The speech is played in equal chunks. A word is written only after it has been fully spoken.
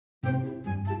Hey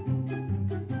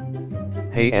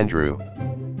Andrew.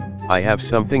 I have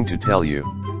something to tell you.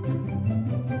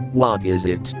 What is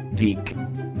it, Dic?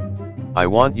 I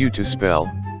want you to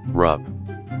spell, rub.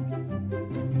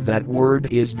 That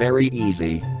word is very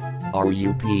easy.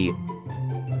 R-U-P.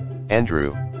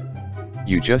 Andrew.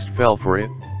 You just fell for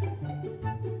it?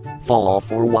 Fall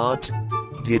for what?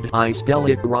 Did I spell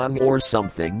it wrong or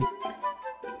something?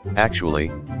 Actually,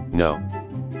 no.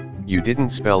 You didn't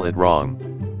spell it wrong.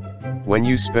 When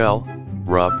you spell,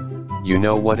 rub, you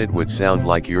know what it would sound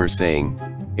like you're saying,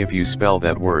 if you spell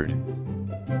that word.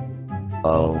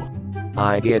 Oh.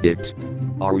 I get it.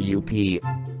 R-U-P.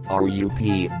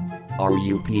 R-U-P.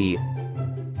 R-U-P.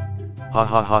 Ha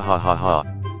ha ha ha ha ha.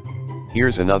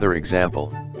 Here's another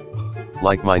example.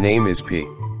 Like my name is P.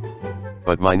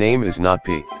 But my name is not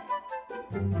P.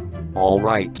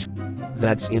 Alright.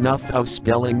 That's enough of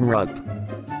spelling rub.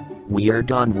 We are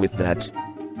done with that.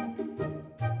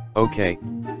 Okay,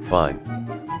 fine.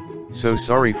 So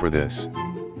sorry for this.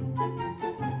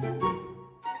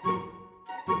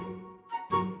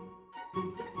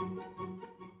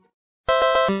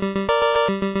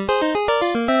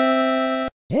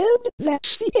 And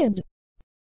that's the end.